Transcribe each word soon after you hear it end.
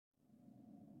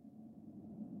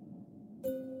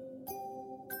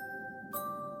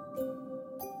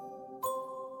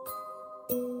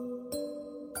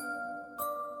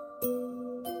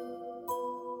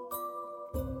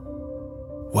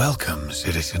Welcome,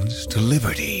 citizens, to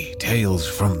Liberty, Tales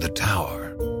from the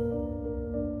Tower.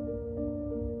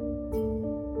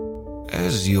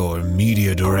 As your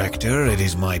media director, it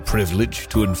is my privilege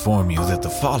to inform you that the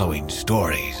following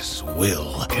stories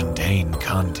will contain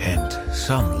content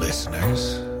some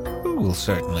listeners will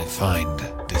certainly find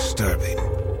disturbing.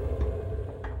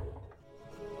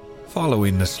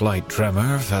 Following the slight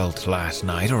tremor felt last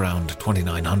night around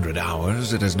 2900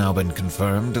 hours, it has now been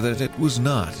confirmed that it was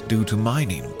not due to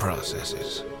mining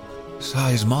processes.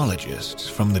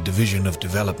 Seismologists from the Division of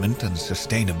Development and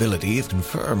Sustainability have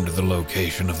confirmed the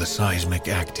location of the seismic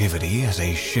activity as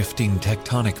a shifting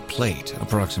tectonic plate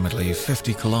approximately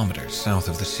 50 kilometers south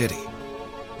of the city.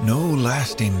 No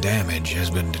lasting damage has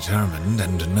been determined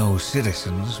and no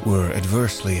citizens were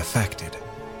adversely affected.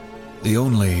 The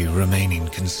only remaining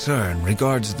concern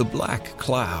regards the black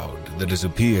cloud that has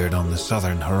appeared on the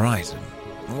southern horizon.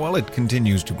 While it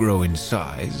continues to grow in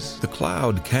size, the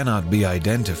cloud cannot be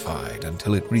identified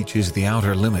until it reaches the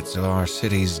outer limits of our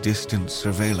city's distant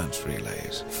surveillance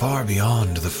relays, far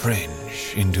beyond the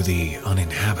fringe into the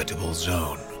uninhabitable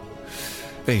zone.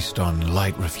 Based on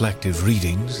light reflective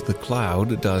readings, the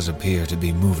cloud does appear to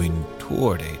be moving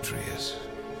toward Atreus.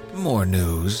 More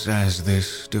news as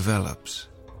this develops.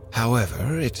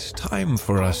 However, it's time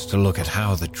for us to look at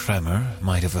how the tremor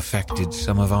might have affected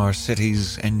some of our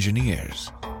city's engineers.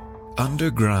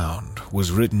 Underground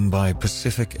was written by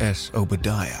Pacific S.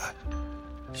 Obadiah.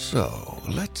 So,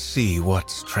 let's see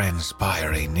what's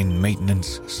transpiring in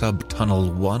Maintenance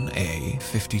Subtunnel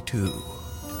 1A52.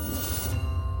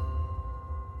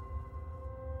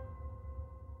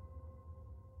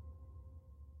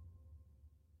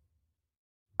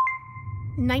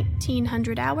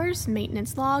 1900 hours,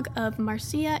 maintenance log of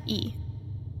Marcia E.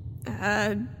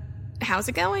 How's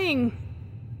it going?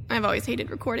 I've always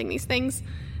hated recording these things.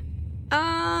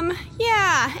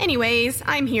 Yeah, anyways,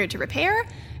 I'm here to repair.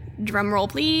 Drumroll,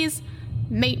 please.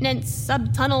 Maintenance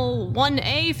subtunnel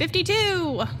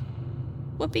 1A52.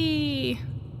 Whoopee.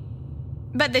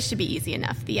 But this should be easy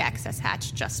enough. The access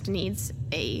hatch just needs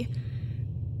a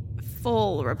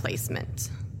full replacement.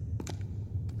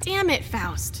 Damn it,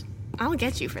 Faust. I'll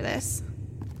get you for this.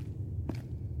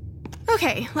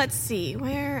 Okay, let's see.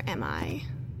 Where am I?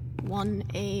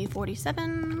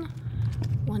 1A47,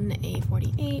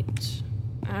 1A48.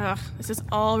 Ugh, this is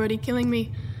already killing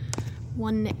me.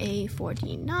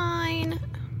 1A49.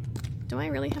 Do I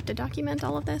really have to document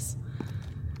all of this?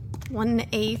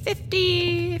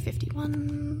 1A50,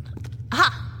 51.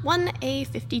 Aha!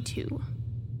 1A52.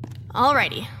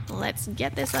 Alrighty, let's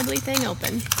get this ugly thing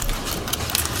open.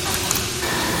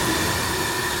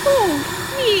 Oh,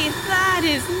 me, that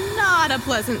is not a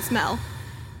pleasant smell.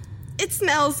 It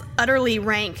smells utterly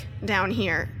rank down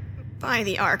here. By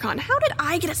the Archon, how did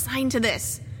I get assigned to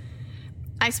this?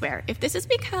 I swear, if this is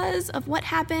because of what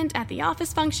happened at the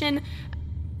office function,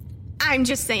 I'm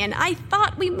just saying, I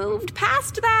thought we moved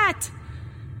past that.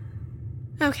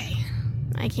 Okay,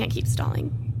 I can't keep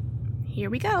stalling.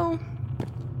 Here we go.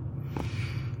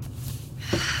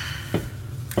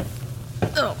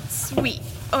 Oh, sweet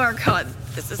Archon.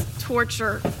 This is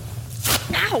torture.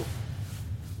 Ow!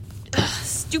 Ugh,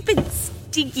 stupid,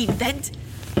 stinky vent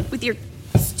with your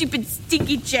stupid,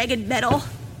 stinky, jagged metal.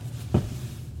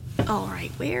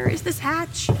 Alright, where is this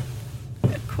hatch?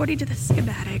 According to the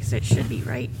schematics, it should be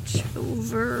right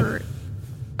over...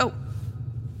 Oh.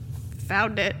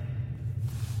 Found it.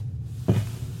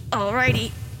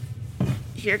 Alrighty.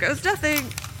 Here goes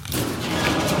nothing.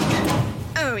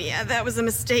 Oh yeah, that was a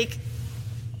mistake.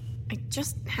 I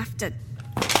just have to...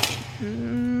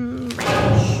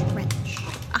 wrench.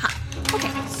 Aha.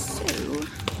 Okay, so...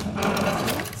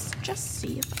 let's just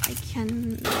see if I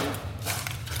can...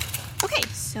 Okay,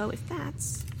 so if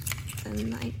that's...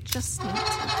 then I just need to...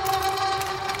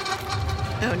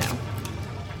 Oh no.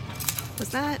 Was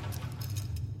that...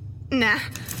 Nah.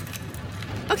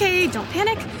 Okay, don't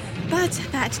panic, but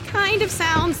that kind of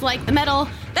sounds like the metal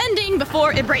bending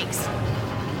before it breaks.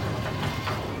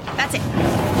 That's it.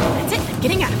 That's it. I'm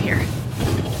getting out of here.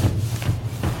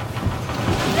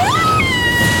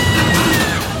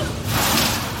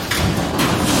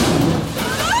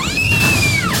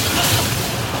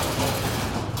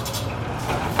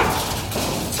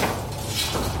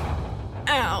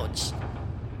 Ouch.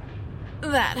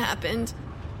 That happened.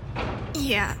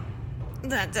 Yeah,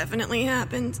 that definitely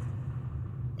happened.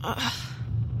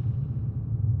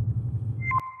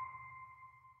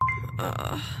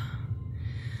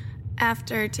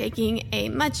 After taking a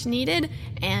much-needed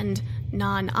and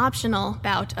non-optional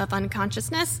bout of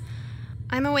unconsciousness,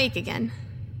 I'm awake again.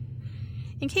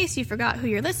 In case you forgot who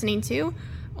you're listening to,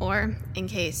 or in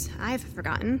case I've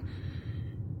forgotten,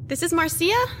 This is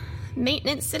Marcia,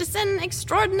 maintenance citizen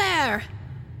extraordinaire.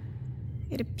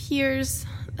 It appears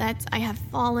that I have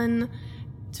fallen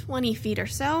 20 feet or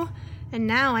so, and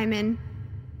now I'm in,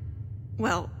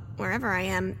 well, wherever I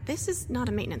am. This is not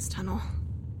a maintenance tunnel.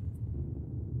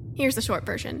 Here's the short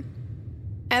version.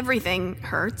 Everything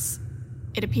hurts.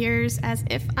 It appears as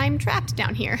if I'm trapped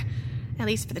down here, at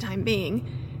least for the time being.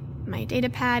 My data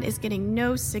pad is getting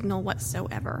no signal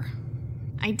whatsoever.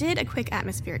 I did a quick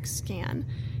atmospheric scan.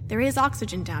 There is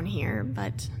oxygen down here,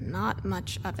 but not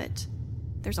much of it.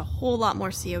 There's a whole lot more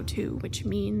CO2, which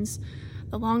means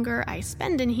the longer I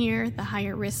spend in here, the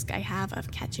higher risk I have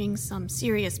of catching some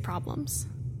serious problems.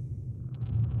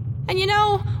 And you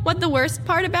know what the worst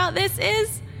part about this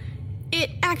is?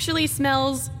 It actually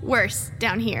smells worse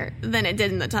down here than it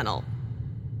did in the tunnel.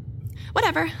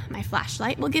 Whatever, my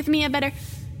flashlight will give me a better...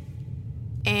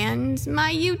 And my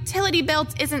utility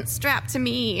belt isn't strapped to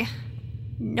me.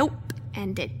 Nope,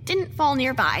 and it didn't fall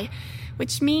nearby,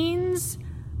 which means...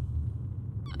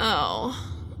 Oh,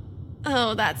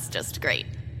 that's just great.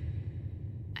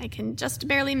 I can just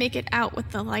barely make it out with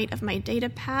the light of my data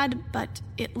pad, but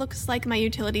it looks like my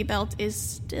utility belt is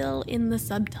still in the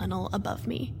subtunnel above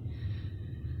me.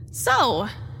 So,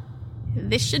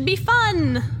 this should be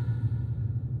fun!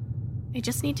 I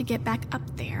just need to get back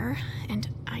up there, and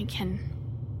I can...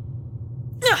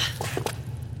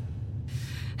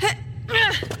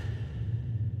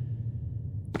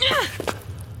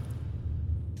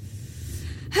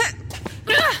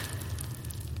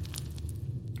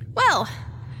 Well,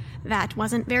 that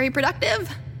wasn't very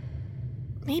productive.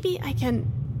 Maybe I can...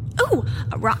 Ooh,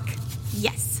 a rock.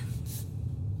 Yes.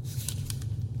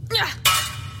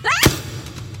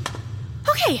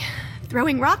 Okay,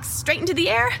 throwing rocks straight into the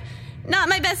air, not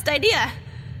my best idea.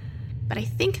 But I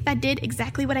think that did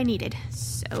exactly what I needed.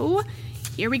 So,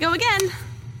 here we go again.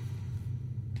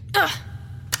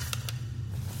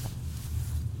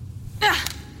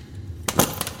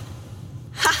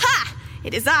 Ha-ha!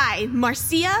 It is I,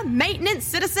 Marcia, maintenance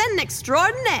citizen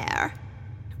extraordinaire.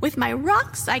 With my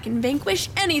rocks, I can vanquish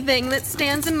anything that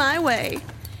stands in my way.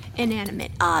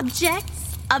 Inanimate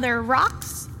objects, other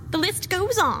rocks, the list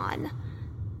goes on.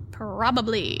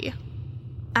 Probably.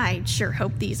 I'd sure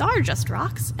hope these are just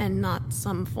rocks and not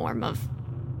some form of...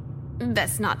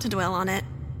 Best not to dwell on it.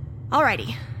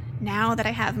 Alrighty, now that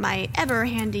I have my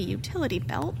ever-handy utility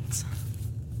belt...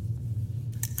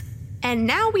 And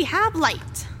now we have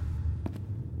light.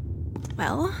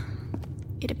 Well,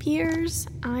 it appears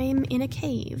I'm in a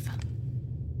cave.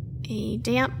 A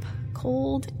damp,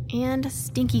 cold, and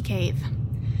stinky cave.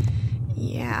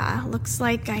 Yeah, looks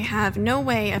like I have no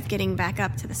way of getting back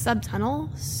up to the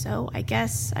subtunnel, so I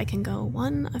guess I can go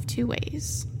one of two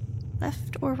ways.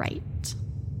 Left or right?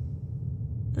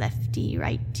 Lefty,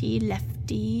 righty,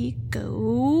 lefty,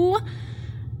 go.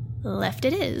 Left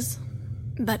it is.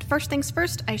 But first things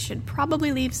first, I should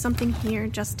probably leave something here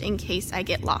just in case I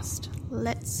get lost.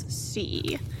 Let's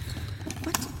see.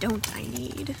 What don't I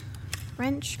need?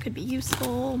 Wrench could be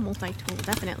useful, multi-tool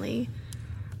definitely.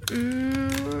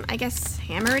 I guess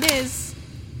hammer it is.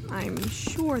 I'm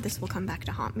sure this will come back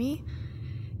to haunt me.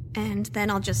 And then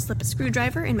I'll just slip a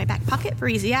screwdriver in my back pocket for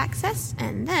easy access,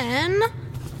 and then...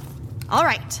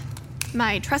 Alright,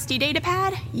 my trusty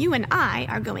datapad, you and I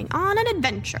are going on an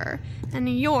adventure, and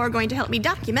you're going to help me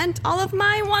document all of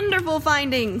my wonderful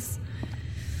findings.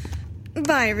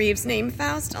 By Reeves' name,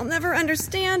 Faust, I'll never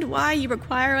understand why you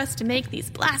require us to make these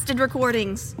blasted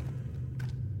recordings.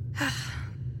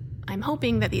 I'm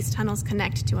hoping that these tunnels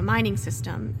connect to a mining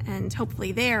system, and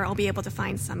hopefully there I'll be able to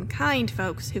find some kind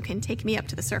folks who can take me up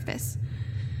to the surface.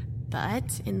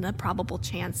 But in the probable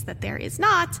chance that there is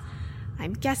not,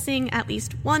 I'm guessing at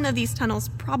least one of these tunnels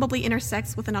probably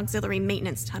intersects with an auxiliary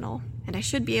maintenance tunnel, and I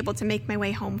should be able to make my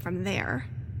way home from there.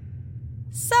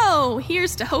 So,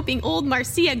 here's to hoping old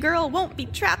Marcia girl won't be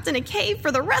trapped in a cave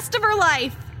for the rest of her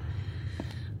life!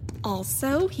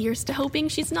 Also, here's to hoping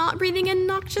she's not breathing in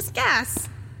noxious gas.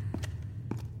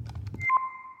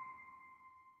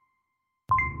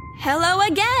 Hello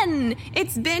again!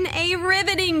 It's been a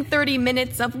riveting 30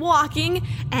 minutes of walking,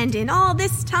 and in all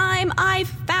this time, I've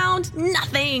found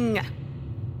nothing!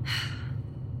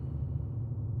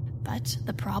 But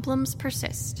the problems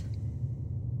persist.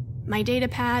 My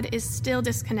datapad is still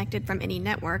disconnected from any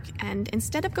network, and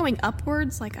instead of going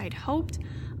upwards like I'd hoped,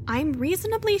 I'm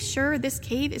reasonably sure this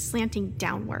cave is slanting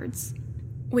downwards.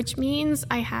 Which means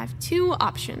I have two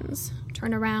options: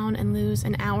 turn around and lose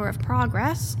an hour of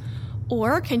progress,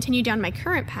 or continue down my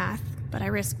current path, but I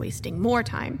risk wasting more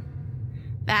time.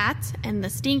 That, and the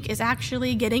stink is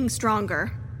actually getting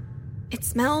stronger. It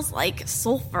smells like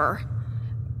sulfur.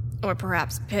 Or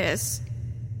perhaps piss.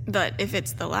 But if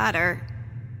it's the latter,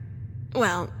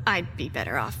 well, I'd be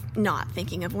better off not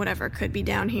thinking of whatever could be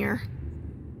down here.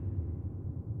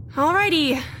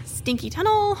 Alrighty, stinky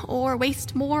tunnel or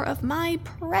waste more of my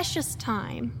precious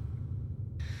time.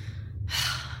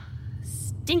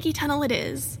 Stinky tunnel it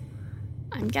is.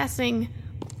 I'm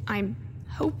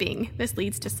hoping this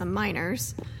leads to some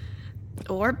miners.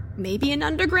 Or maybe an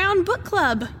underground book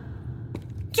club.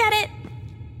 Get it?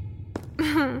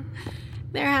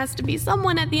 There has to be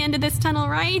someone at the end of this tunnel,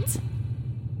 right?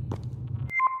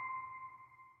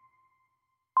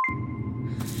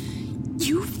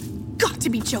 You've got to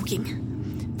be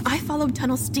joking. I followed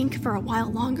Tunnel Stink for a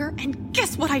while longer, and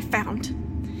guess what I found?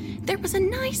 There was a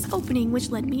nice opening which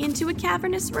led me into a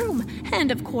cavernous room,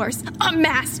 and of course, a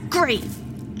mass grave.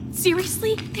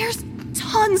 Seriously, there's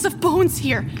tons of bones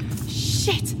here.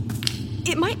 Shit.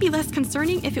 It might be less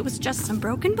concerning if it was just some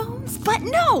broken bones, but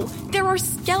no! There are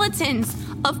skeletons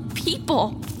of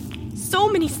people. So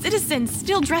many citizens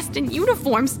still dressed in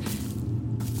uniforms.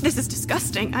 This is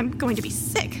disgusting. I'm going to be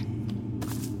sick.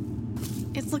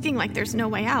 It's looking like there's no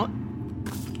way out.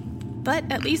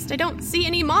 But at least I don't see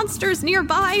any monsters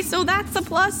nearby, so that's a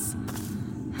plus.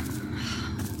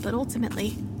 But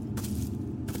ultimately,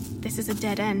 this is a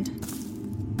dead end.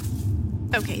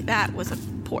 Okay, that was a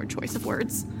poor choice of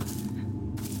words.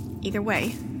 Either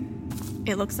way,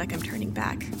 it looks like I'm turning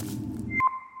back.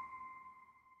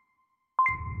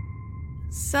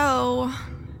 So,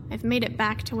 I've made it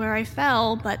back to where I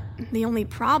fell, but the only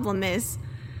problem is,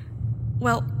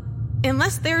 well,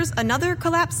 unless there's another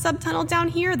collapsed subtunnel down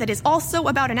here that is also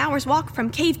about an hour's walk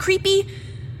from Cave Creepy,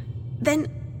 then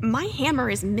my hammer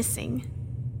is missing.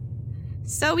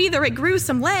 So either it grew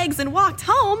some legs and walked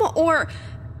home, or...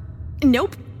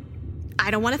 Nope.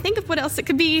 I don't want to think of what else it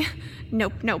could be.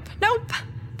 Nope.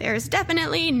 There's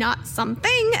definitely not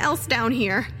something else down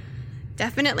here.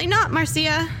 Definitely not,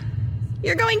 Marcia.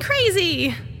 You're going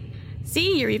crazy.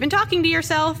 See, you're even talking to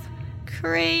yourself.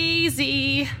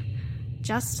 Crazy.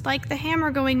 Just like the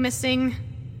hammer going missing.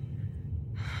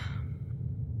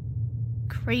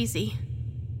 Crazy.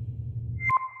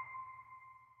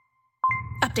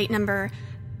 Update number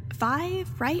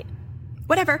 5, right?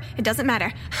 Whatever, it doesn't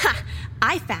matter. Ha!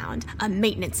 I found a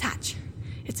maintenance hatch.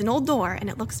 It's an old door and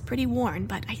it looks pretty worn,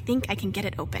 but I think I can get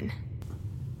it open.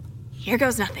 Here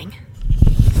goes nothing.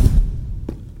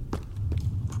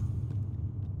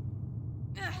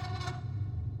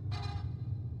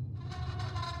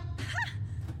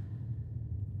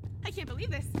 I can't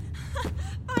believe this.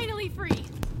 Finally free.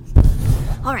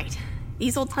 All right,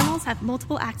 these old tunnels have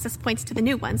multiple access points to the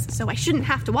new ones, so I shouldn't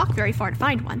have to walk very far to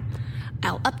find one.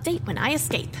 I'll update when I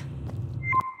escape.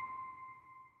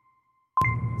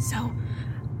 So,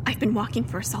 I've been walking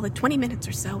for a solid 20 minutes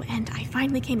or so, and I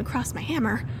finally came across my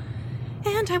hammer.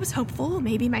 And I was hopeful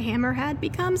maybe my hammer had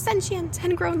become sentient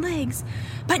and grown legs.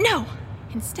 But no!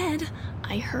 Instead,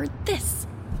 I heard this.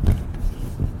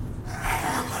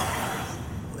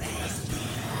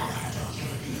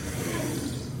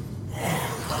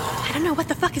 I don't know what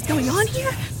the fuck is going on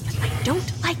here, but I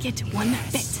don't like it one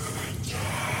bit.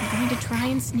 I'm going to try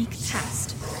and sneak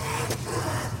past.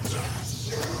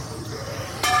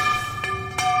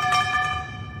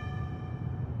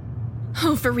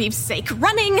 Oh, for Reeves' sake,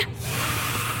 running!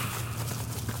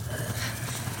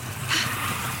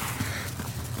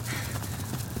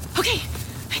 Okay,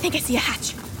 I think I see a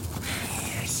hatch.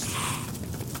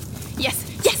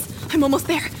 Yes, I'm almost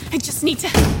there. I just need to...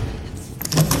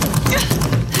 Go!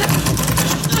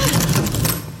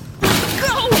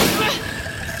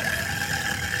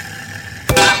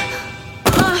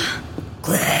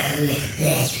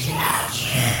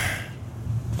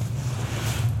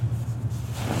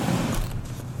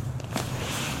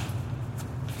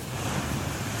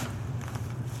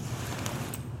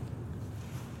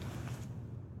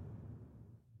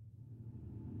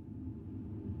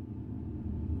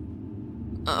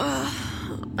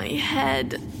 My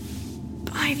head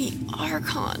by the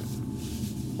Archon.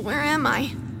 Where am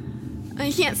I?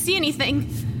 I can't see anything.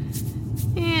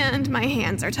 And my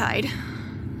hands are tied.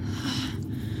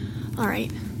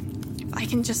 Alright. If I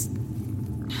can just...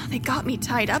 They got me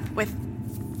tied up with...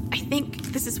 I think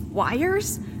this is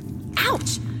wires?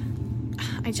 Ouch!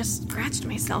 I just scratched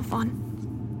myself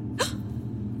on...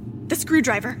 The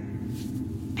screwdriver.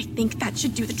 I think that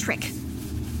should do the trick.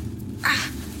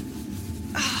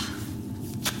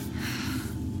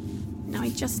 Now I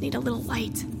just need a little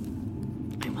light.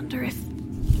 I wonder if...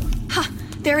 Ha!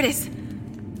 There it is!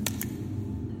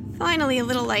 Finally a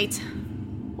little light.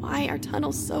 Why are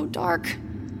tunnels so dark?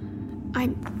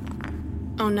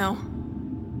 Oh no.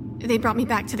 They brought me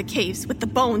back to the caves with the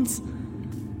bones.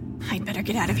 I'd better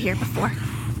get out of here before...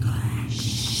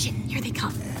 Shh! Here they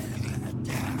come.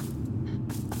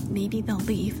 Maybe they'll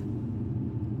leave.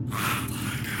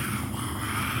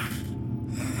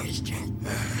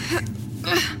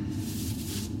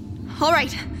 All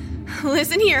right,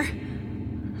 listen here.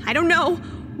 I don't know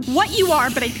what you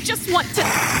are, but I just want to...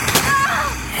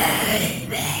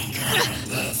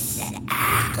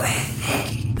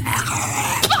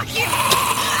 Fuck you!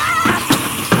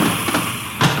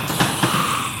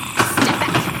 Step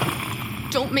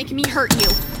back. Don't make me hurt you.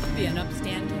 Be an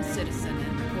upstanding citizen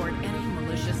and report any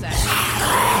malicious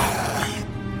action.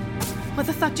 What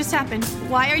the fuck just happened?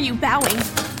 Why are you bowing?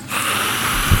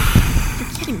 You're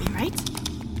kidding me, right?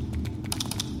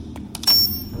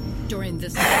 During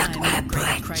this time of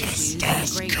great crises and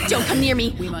great Don't come near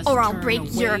me, we must or I'll turn break away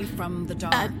your from the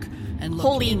dark and look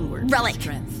holy inward for relic.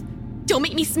 strength. Don't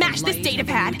make me smash this The light data of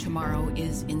a new pad. Tomorrow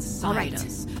is inside All right.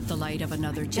 us. The light of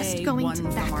another Just day going won to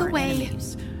from back our away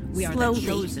enemies. We are slowly. the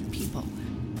chosen people,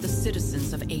 the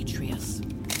citizens of Atreus,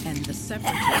 and the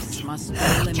separatists must be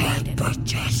eliminated. We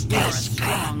are a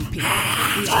strong people.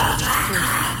 We are the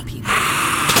first people.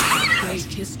 Great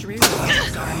history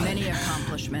records our many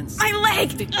accomplishments, My leg!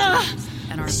 victories,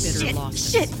 and our bitter Shit,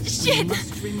 losses. shit. We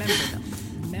must remember them,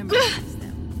 memorize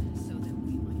them, so that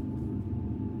we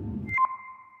might...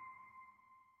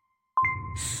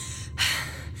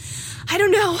 I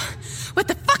don't know what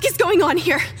the fuck is going on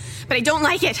here, but I don't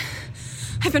like it.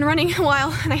 I've been running a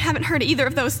while, and I haven't heard either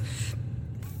of those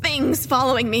things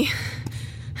following me.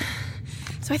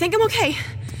 So I think I'm okay.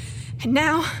 And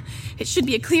now, it should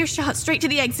be a clear shot straight to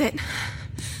the exit.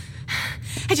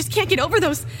 I just can't get over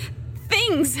those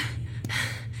things.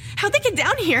 How'd they get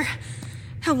down here?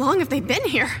 How long have they been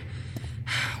here?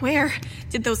 Where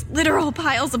did those literal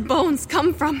piles of bones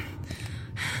come from?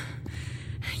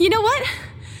 You know what?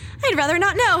 I'd rather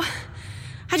not know.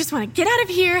 I just want to get out of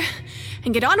here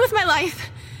and get on with my life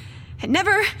and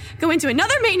never go into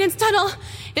another maintenance tunnel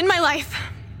in my life.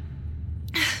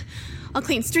 I'll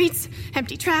clean streets,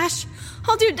 empty trash.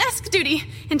 I'll do desk duty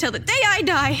until the day I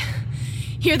die.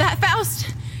 Hear that,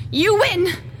 Faust? You win!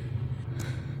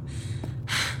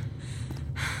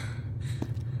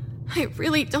 I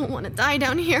really don't want to die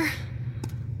down here.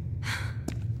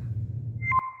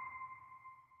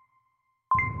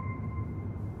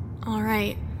 All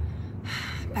right,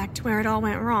 back to where it all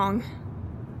went wrong.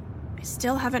 I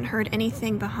still haven't heard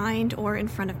anything behind or in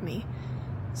front of me.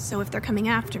 So if they're coming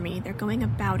after me, they're going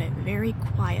about it very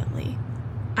quietly.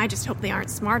 I just hope they aren't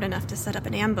smart enough to set up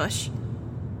an ambush.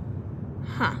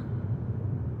 Huh.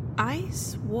 I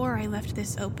swore I left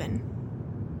this open.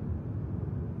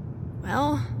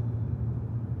 Well,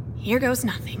 here goes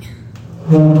nothing.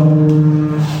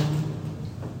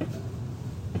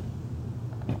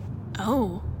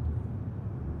 Oh.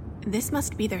 This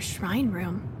must be their shrine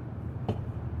room.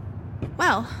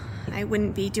 Well, I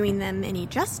wouldn't be doing them any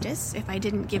justice if I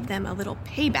didn't give them a little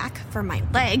payback for my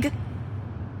leg.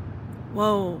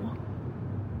 Whoa.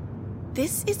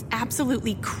 This is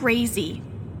absolutely crazy.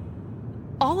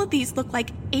 All of these look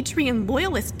like Atrian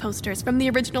loyalist posters from the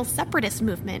original separatist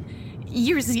movement.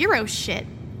 Year Zero shit.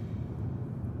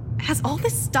 Has all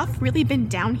this stuff really been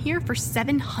down here for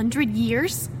 700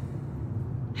 years?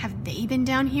 Have they been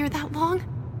down here that long?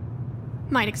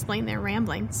 Might explain their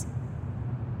ramblings.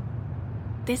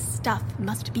 This stuff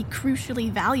must be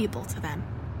crucially valuable to them.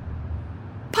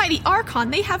 By the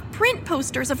Archon, they have print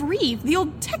posters of Reeve, the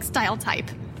old textile type.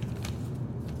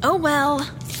 Oh well.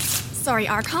 Sorry,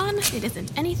 Archon, it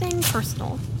isn't anything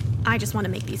personal. I just want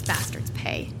to make these bastards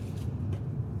pay.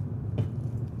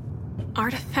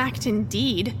 Artifact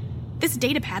indeed. This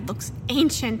datapad looks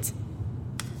ancient.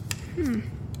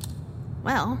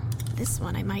 Well, this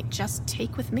one I might just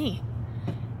take with me.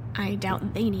 I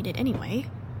doubt they need it anyway.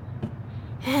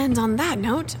 And on that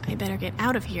note, I better get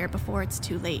out of here before it's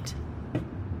too late.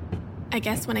 I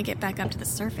guess when I get back up to the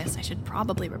surface, I should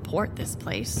probably report this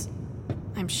place.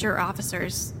 I'm sure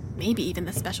officers, maybe even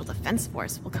the Special Defense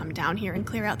Force, will come down here and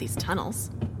clear out these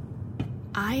tunnels.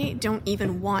 I don't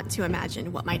even want to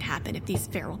imagine what might happen if these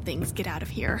feral things get out of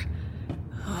here.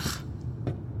 Ugh.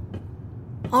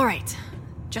 All right,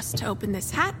 just to open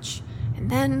this hatch, and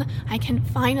then I can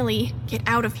finally get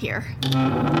out of here.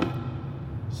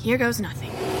 Here goes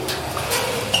nothing.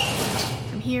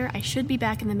 From here, I should be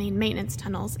back in the main maintenance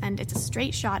tunnels, and it's a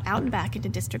straight shot out and back into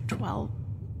District 12.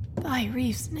 By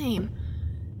Reeve's name.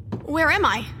 Where am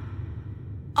I?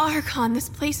 Archon, this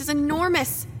place is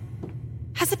enormous.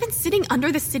 Has it been sitting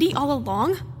under the city all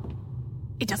along?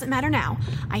 It doesn't matter now.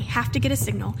 I have to get a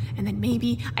signal, and then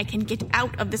maybe I can get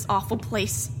out of this awful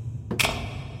place.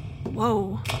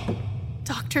 Whoa.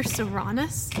 Dr.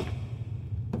 Serranus?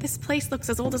 This place looks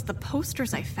as old as the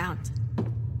posters I found.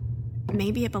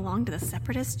 Maybe it belonged to the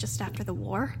Separatists just after the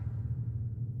war?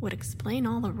 Would explain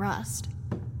all the rust.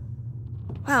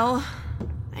 Well,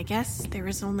 I guess there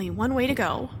is only one way to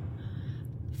go.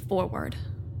 Forward.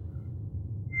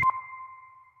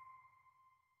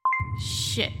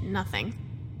 Shit, nothing.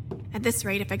 At this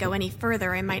rate, if I go any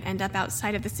further, I might end up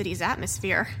outside of the city's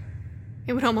atmosphere.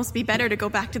 It would almost be better to go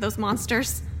back to those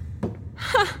monsters.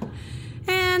 Huh.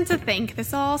 And to think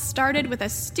this all started with a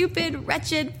stupid,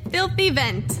 wretched, filthy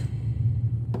vent.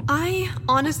 I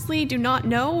honestly do not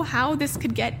know how this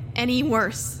could get any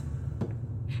worse.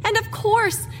 And of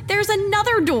course, there's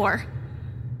another door.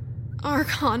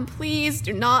 Archon, please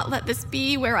do not let this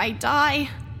be where I die.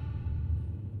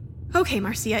 Okay,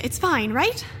 Marcia, it's fine,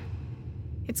 right?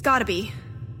 It's gotta be.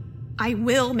 I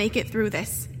will make it through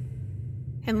this.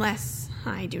 Unless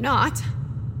I do not.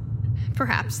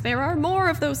 Perhaps there are more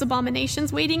of those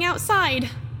abominations waiting outside.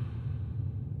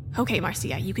 Okay,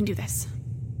 Marcia, you can do this.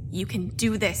 You can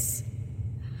do this.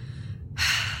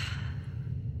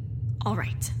 All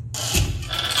right.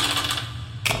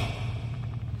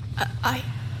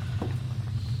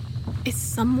 Is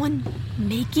someone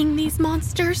making these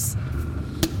monsters?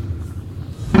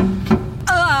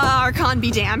 Archon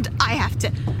be damned. I have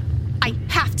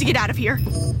to get out of here.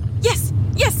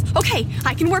 Yes, okay,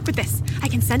 I can work with this. I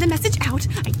can send a message out.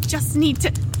 I just need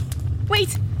to...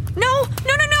 Wait, no,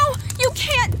 you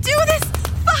can't do this.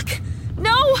 Fuck,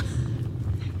 no.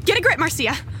 Get a grip,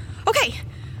 Marcia. Okay,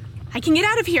 I can get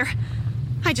out of here.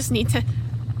 I just need to...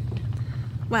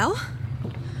 Well,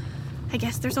 I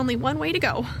guess there's only one way to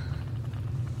go.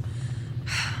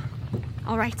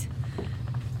 All right,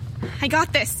 I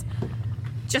got this.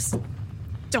 Just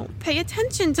don't pay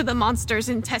attention to the monsters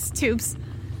in test tubes.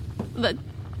 The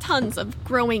tons of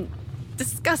growing,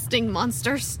 disgusting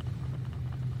monsters.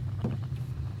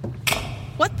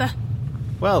 What the?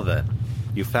 Well then,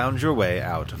 you found your way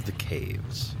out of the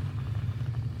caves.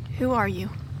 Who are you?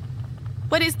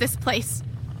 What is this place?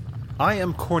 I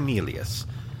am Cornelius.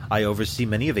 I oversee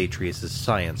many of Atreus'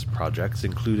 science projects,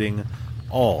 including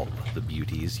all the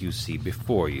beauties you see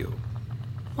before you.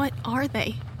 What are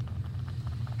they?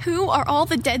 Who are all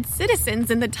the dead citizens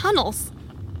in the tunnels?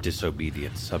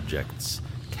 Disobedient subjects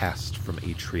cast from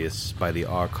Atreus by the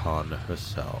Archon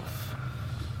herself.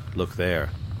 Look there,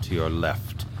 to your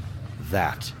left.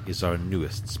 That is our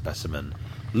newest specimen,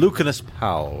 Lucanus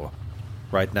Powell.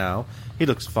 Right now, he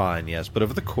looks fine, yes, but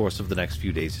over the course of the next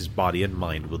few days his body and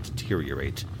mind will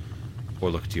deteriorate. Or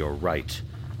look to your right.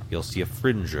 You'll see a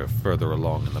Fringer further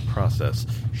along in the process.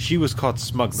 She was caught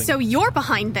smuggling... So you're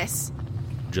behind this?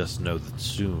 Just know that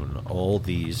soon all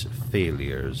these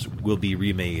failures will be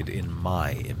remade in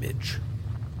my image.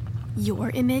 Your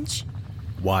image?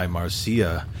 Why,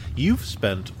 Marcia, you've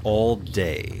spent all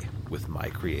day with my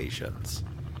creations.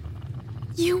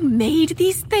 You made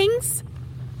these things?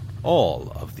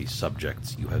 All of the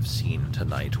subjects you have seen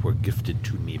tonight were gifted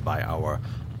to me by our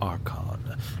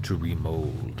Archon to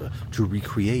remold, to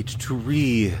recreate, to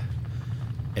re-educate.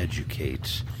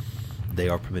 They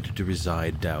are permitted to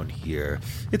reside down here.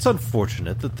 It's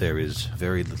unfortunate that there is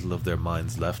very little of their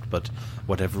minds left, but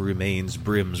whatever remains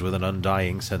brims with an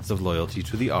undying sense of loyalty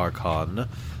to the Archon,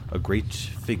 a great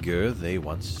figure they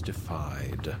once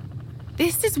defied.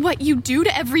 This is what you do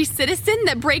to every citizen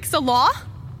that breaks a law?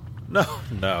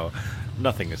 No,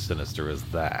 nothing as sinister as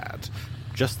that.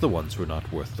 Just the ones who are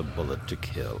not worth the bullet to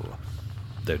kill.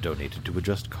 They're donated to a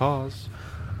just cause.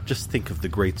 Just think of the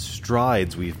great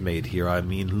strides we've made here. I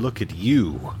mean, look at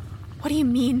you. What do you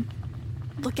mean,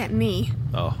 look at me?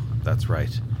 Oh, that's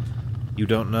right. You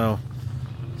don't know.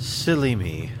 Silly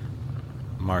me.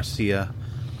 Marcia,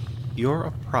 you're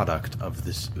a product of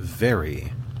this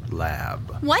very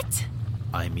lab. What?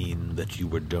 I mean that you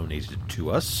were donated to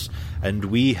us, and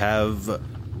we have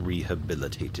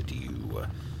rehabilitated you.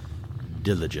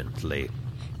 Diligently.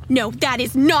 No, that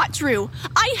is not true.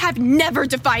 I have never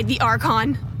defied the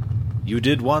Archon. You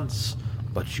did once,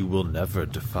 but you will never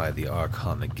defy the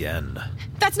Archon again.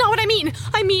 That's not what I mean.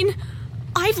 I mean,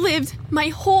 I've lived my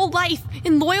whole life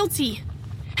in loyalty,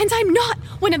 and I'm not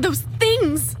one of those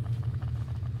things.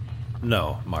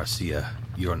 No, Marcia,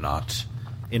 you're not.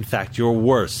 In fact, you're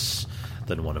worse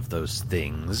than one of those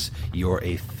things. You're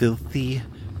a filthy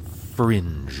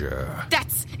Fringer.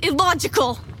 That's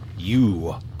illogical.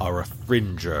 You are a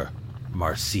Fringer,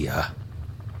 Marcia.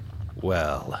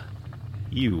 Well,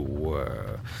 you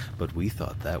were, but we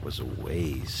thought that was a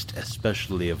waste,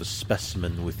 especially of a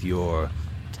specimen with your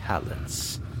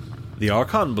talents. The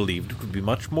Archon believed it would be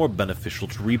much more beneficial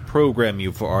to reprogram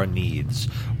you for our needs,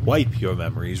 wipe your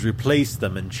memories, replace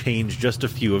them, and change just a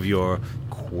few of your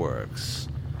quirks.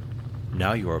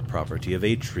 Now you are property of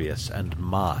Atreus and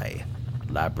my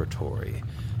laboratory.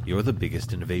 You're the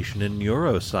biggest innovation in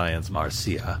neuroscience,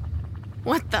 Marcia.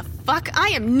 What the fuck? I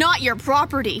am not your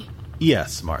property.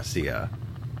 Yes, Marcia.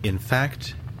 In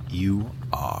fact, you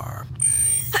are.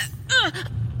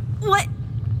 What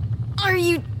are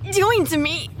you doing to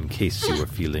me? In case you were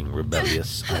feeling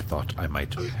rebellious, I thought I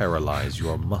might paralyze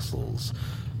your muscles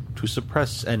to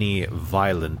suppress any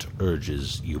violent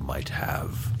urges you might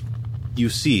have. You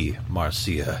see,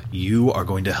 Marcia, you are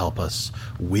going to help us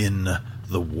win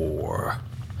the war.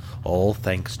 All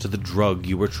thanks to the drug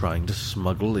you were trying to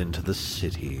smuggle into the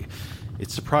city.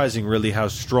 It's surprising, really, how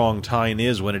strong Tyne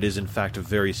is when it is, in fact, a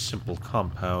very simple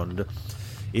compound.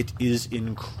 It is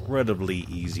incredibly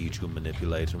easy to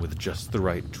manipulate, and with just the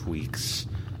right tweaks,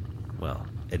 well,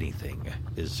 anything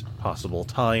is possible.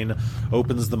 Tyne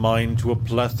opens the mind to a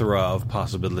plethora of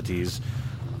possibilities.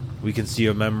 We can see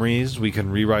your memories, we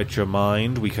can rewrite your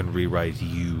mind, we can rewrite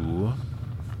you.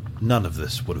 None of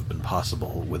this would have been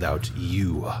possible without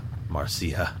you,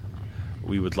 Marcia.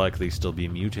 We would likely still be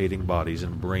mutating bodies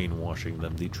and brainwashing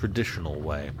them the traditional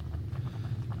way.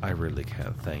 I really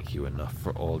can't thank you enough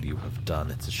for all you have done.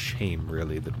 It's a shame,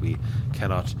 really, that we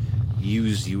cannot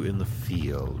use you in the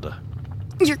field.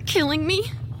 You're killing me?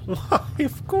 Why,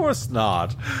 of course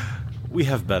not. We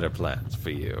have better plans for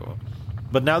you.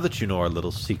 But now that you know our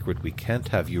little secret, we can't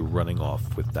have you running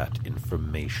off with that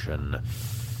information.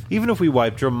 Even if we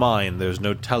wiped your mind, there's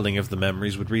no telling if the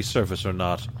memories would resurface or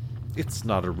not. It's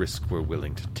not a risk we're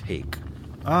willing to take.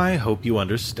 I hope you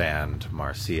understand,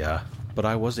 Marcia, but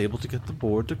I was able to get the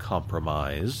board to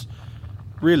compromise.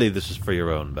 Really, this is for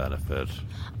your own benefit.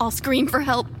 I'll scream for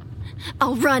help.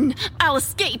 I'll run. I'll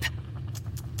escape.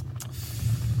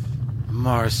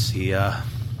 Marcia.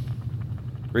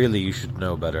 Really, you should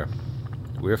know better.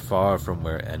 We're far from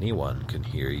where anyone can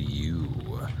hear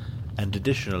you. And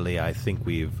additionally, I think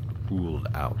we've ruled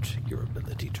out your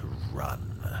ability to run.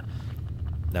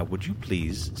 Now, would you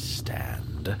please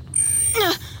stand?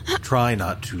 Try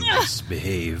not to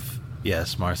misbehave.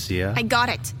 Yes, Marcia? I got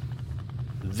it.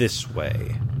 This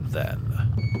way, then.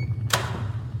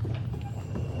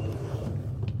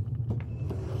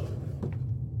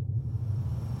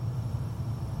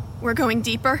 We're going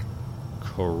deeper?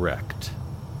 Correct.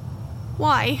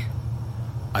 Why?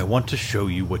 I want to show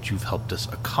you what you've helped us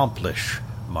accomplish,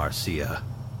 Marcia.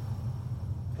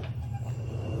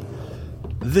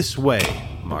 This way,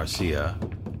 Marcia.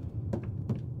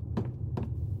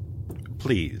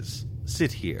 Please,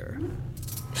 sit here.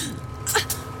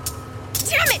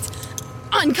 Damn it!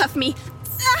 Uncuff me!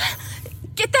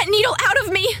 Get that needle out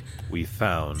of me! We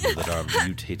found that our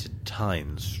mutated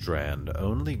Tyne strand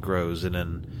only grows in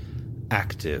an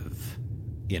active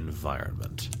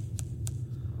environment.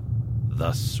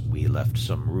 Thus, we left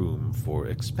some room for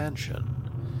expansion.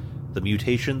 The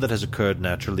mutation that has occurred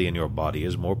naturally in your body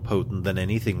is more potent than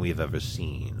anything we have ever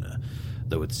seen.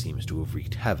 Though it seems to have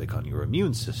wreaked havoc on your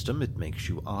immune system, it makes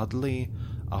you oddly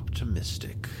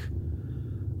optimistic.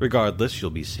 Regardless,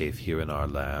 you'll be safe here in our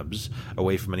labs,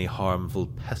 away from any harmful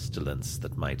pestilence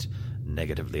that might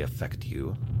negatively affect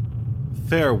you.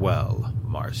 Farewell,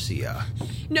 Marcia.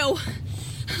 No!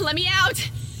 Let me out!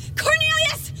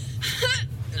 Cornelius!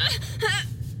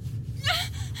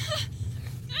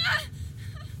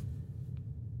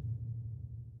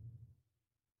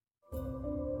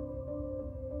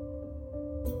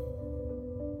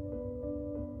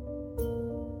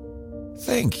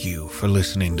 Thank you for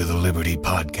listening to the Liberty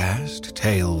Podcast,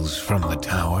 Tales from the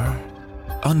Tower.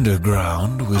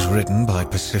 Underground was written by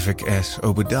Pacific S.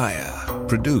 Obadiah,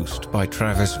 produced by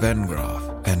Travis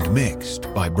Vengroff, and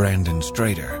mixed by Brandon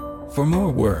Strader. For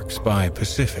more works by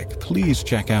Pacific, please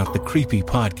check out The Creepy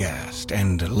Podcast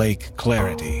and Lake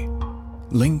Clarity.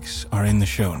 Links are in the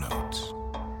show notes.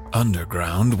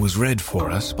 Underground was read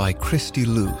for us by Christy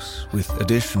Luce, with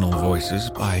additional voices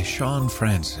by Sean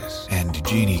Francis and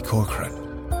Jeannie Corcoran.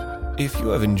 If you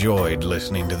have enjoyed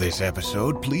listening to this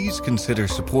episode, please consider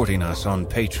supporting us on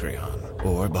Patreon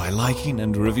or by liking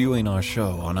and reviewing our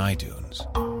show on iTunes.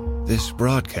 This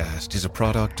broadcast is a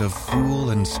product of Fool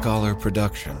and Scholar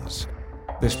Productions.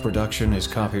 This production is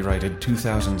copyrighted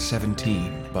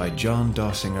 2017 by John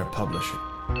Dossinger Publishing,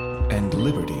 and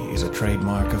Liberty is a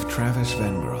trademark of Travis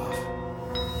Vengroff.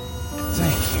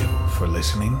 Thank you for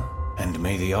listening, and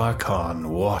may the Archon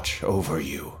watch over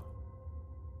you.